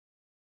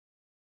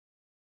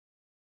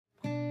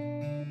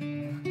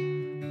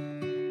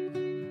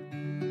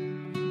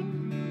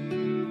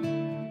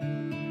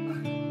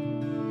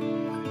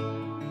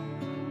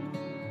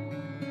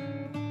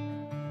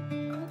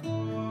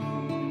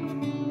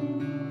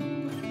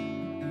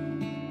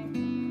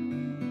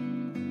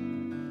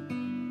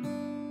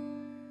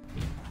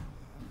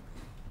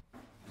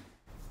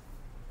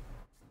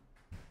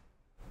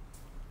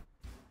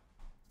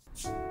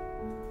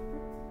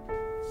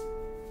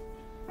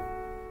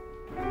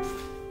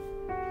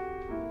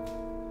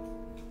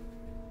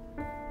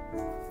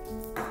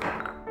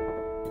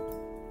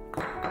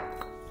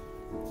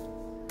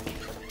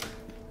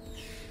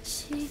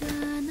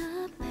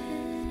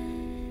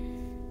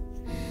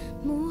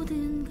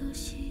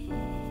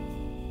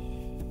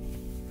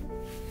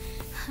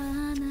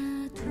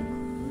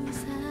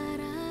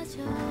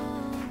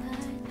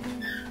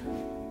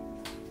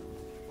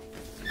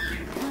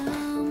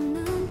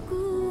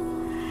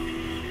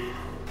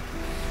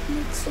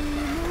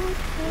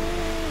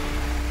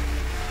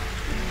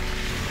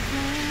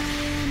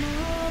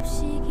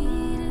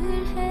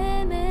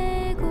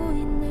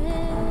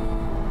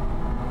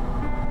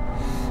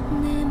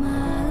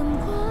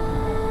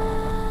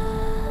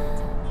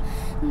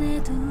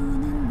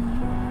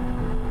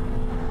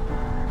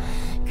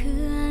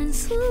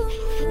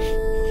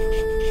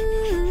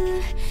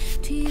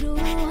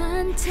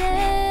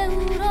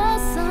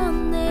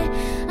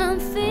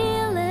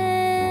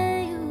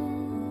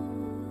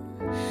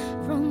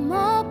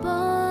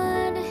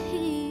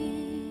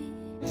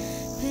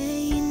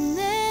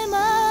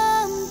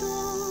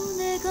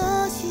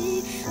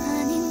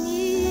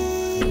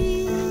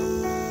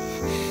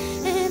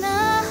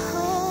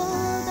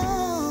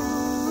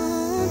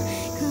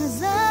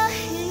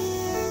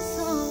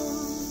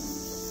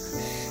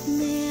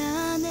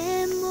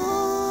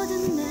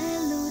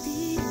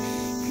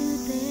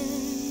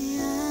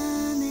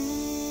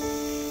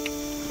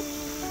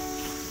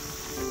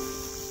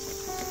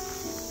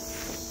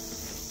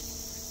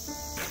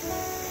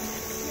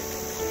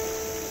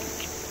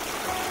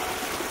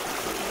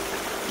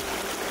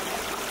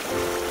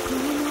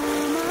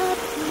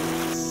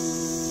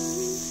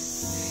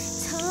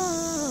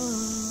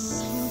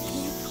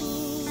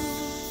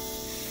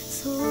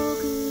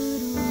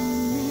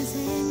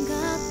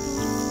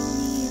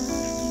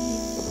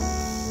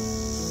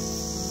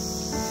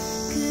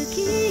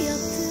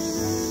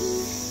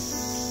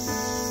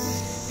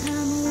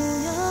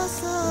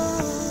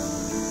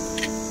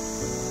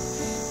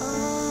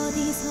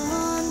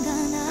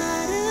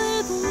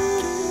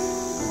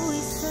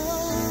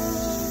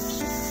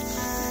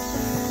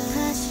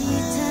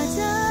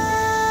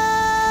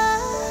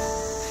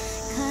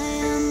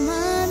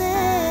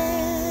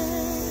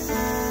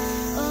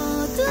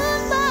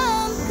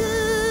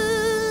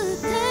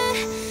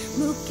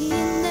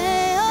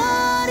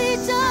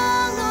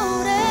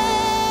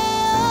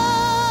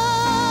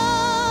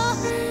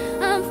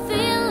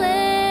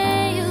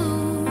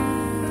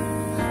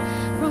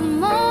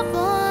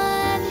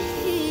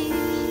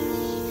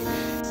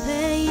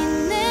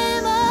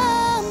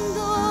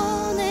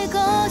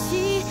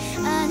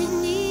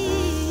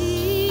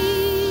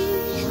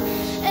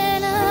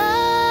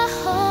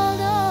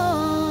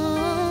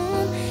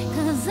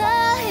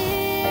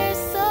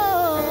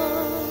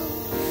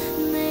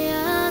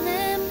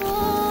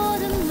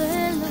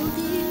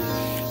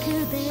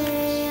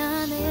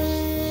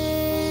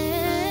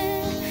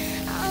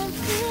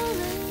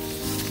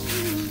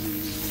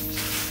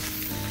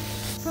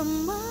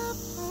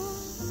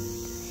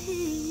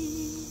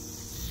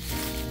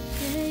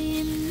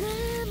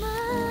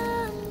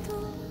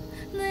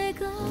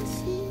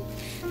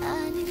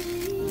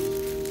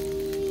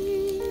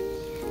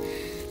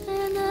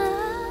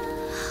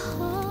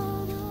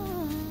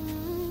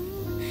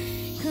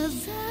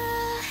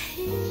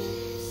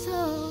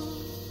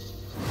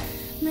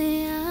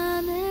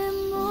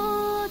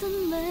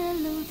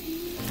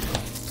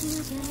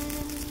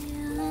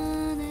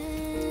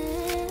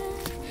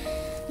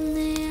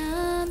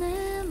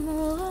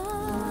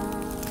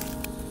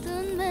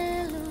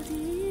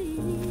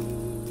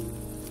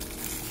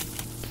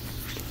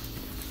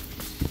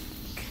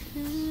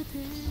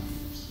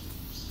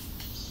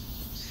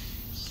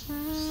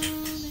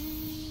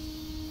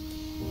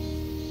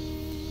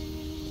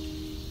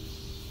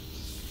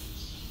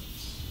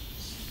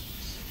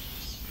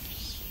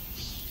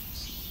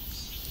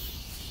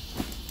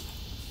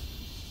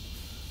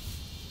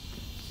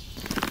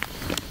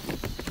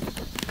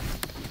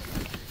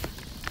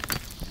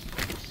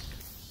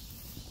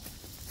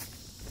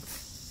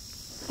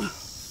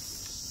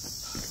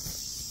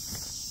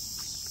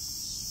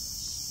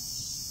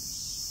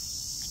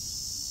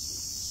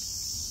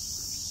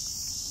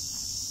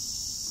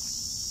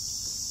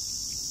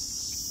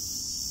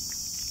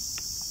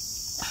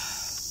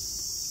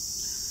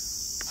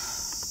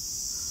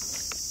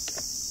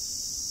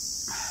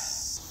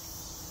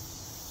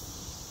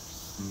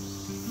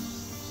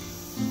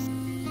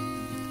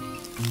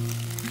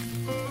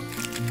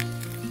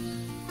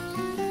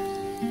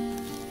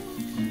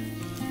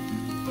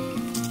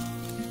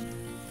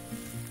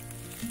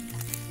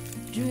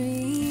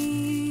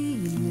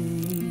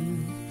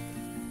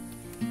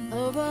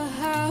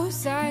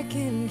I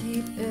can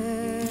keep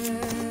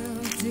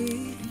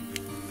empty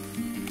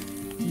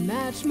to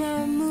match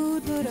my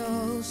mood, but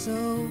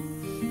also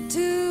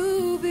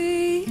to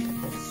be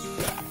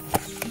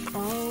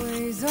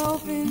always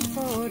open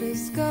for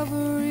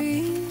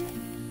discovery.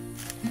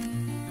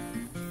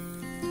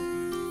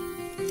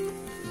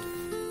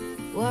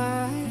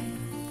 Why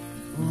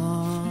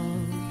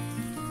won't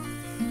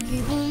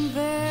keep them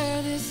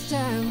there this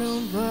time?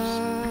 Don't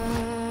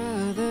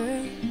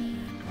bother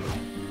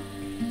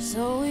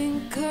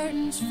sewing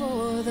curtains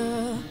for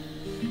the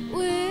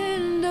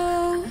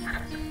window.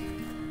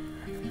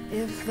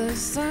 If the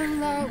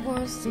sunlight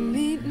wants to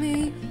meet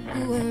me,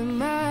 who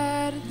am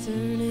I to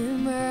turn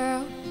him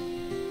out?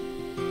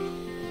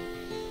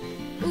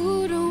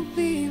 Ooh, don't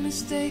be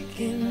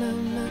mistaken,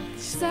 I'm not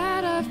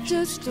sad, I've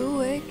just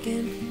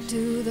awakened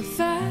to the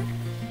fact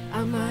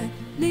I might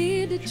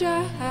need to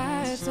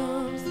try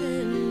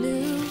something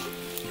new.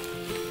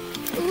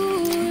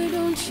 Ooh,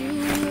 don't you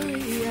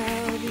worry,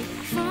 I'll be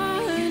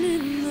fine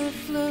in the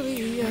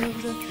flurry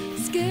of the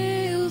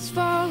scales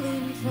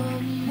falling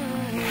from my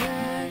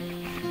eye.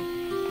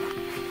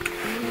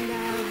 And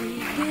I'll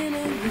begin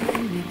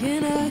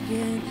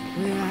again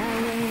where I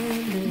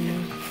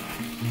landed.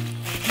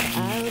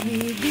 I'll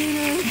begin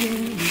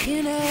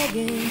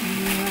again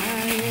where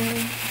I am.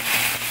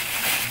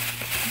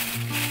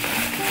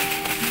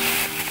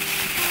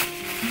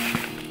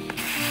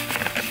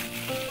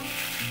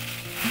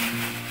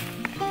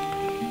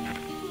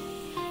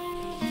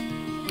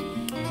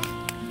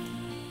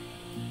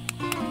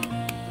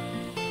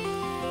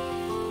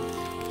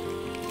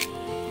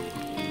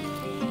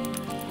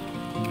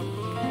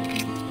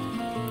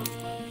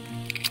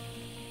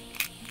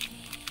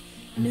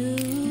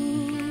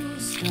 New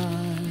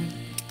start,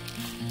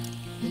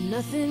 and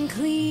nothing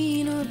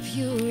clean or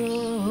pure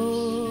or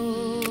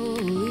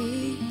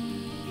holy.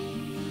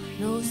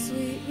 No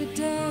sweet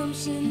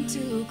redemption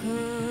to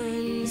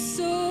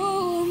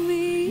console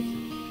me.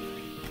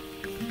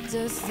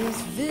 Just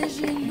this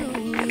vision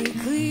only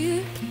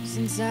clear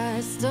since I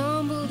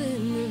stumbled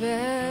in the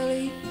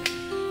valley.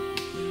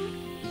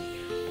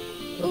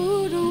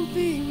 Oh, don't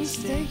be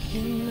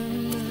mistaken,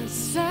 I'm not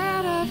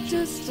sad, I've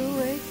just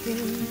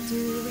awakened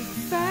to the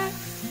fact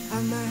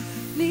I might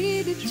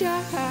need to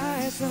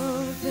try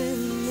something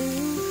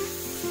new.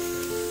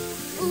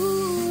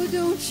 Ooh,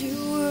 don't you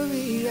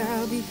worry,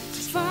 I'll be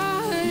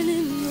fine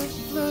in the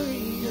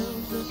flurry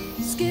of the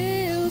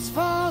scales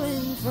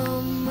falling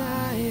from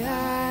my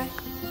eye.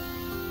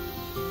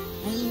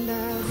 And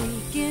I'll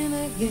begin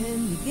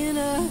again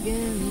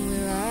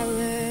where I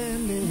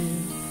landed.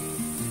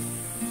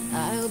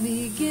 I'll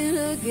begin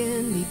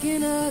again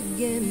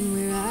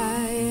where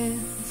I am.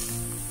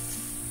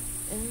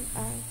 And I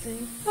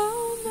think,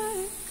 oh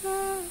my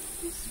God,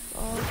 this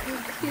fall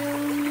could kill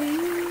me.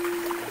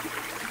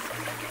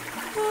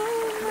 Oh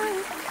my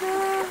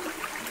God,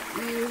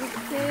 feel the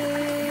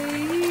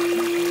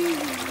pain.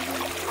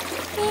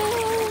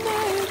 Oh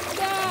my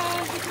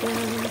God,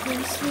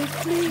 jumping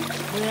swiftly,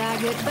 but I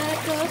get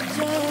back up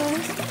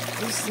just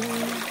the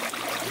same.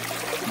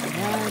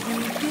 I'll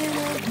begin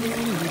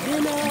again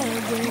where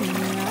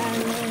I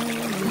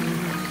landed.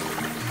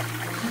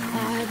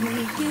 I'll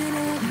begin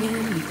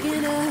again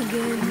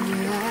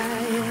where I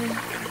am.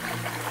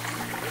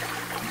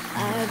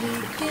 I'll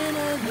begin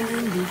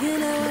again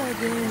where I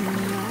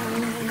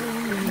landed.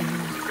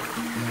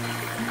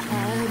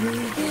 I'll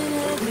begin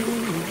again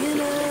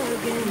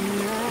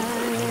where I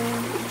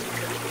am.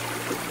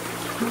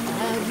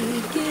 I'll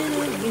begin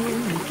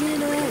again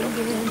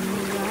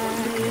where I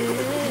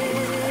am.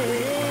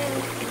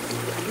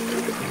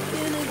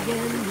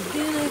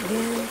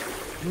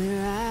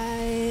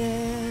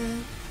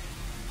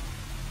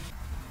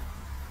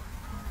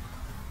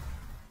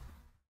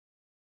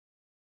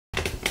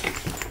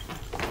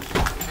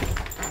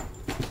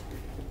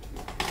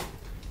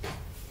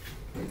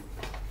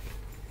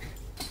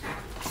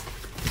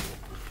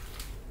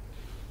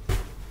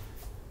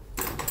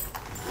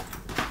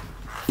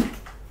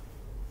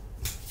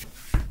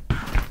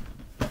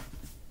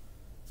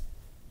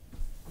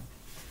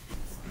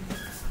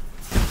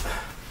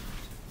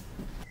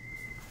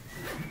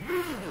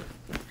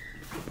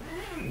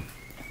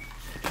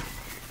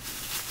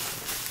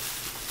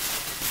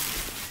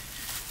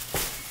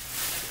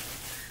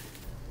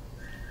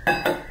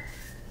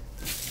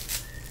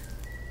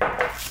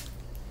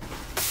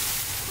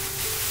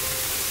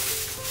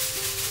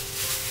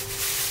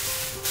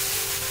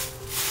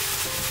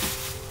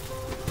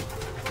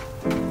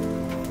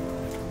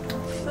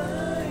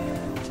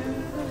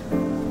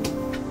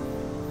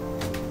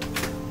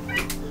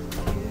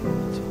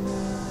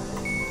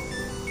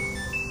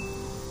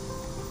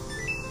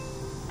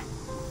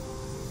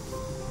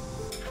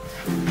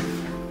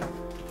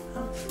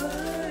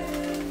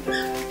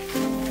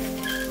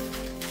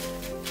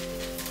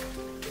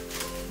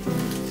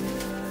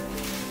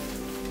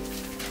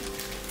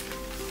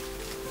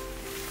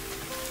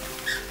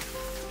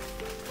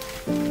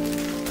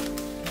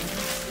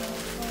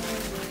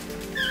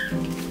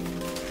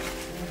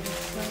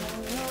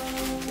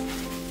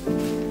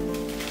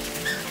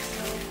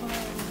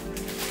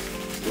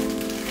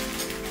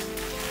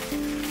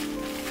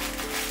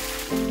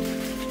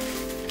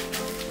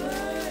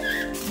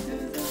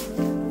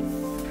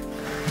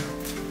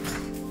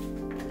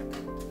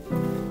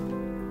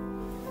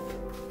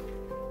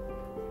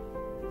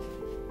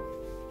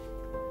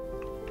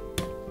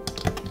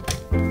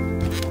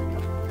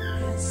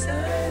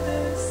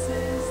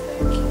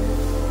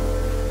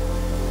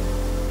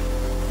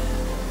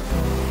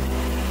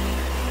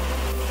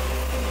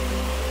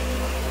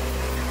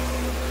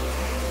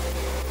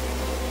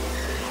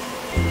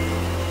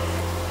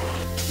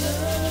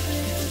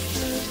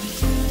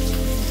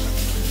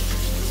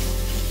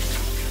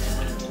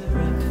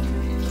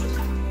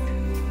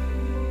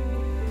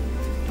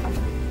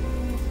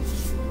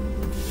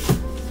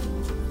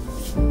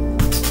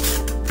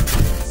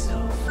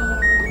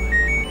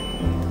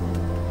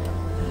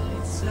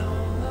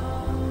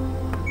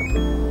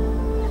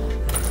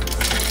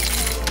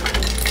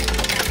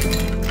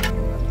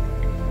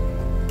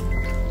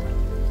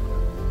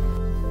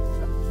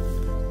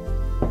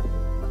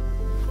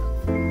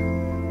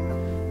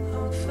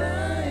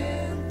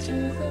 to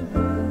the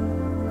moon.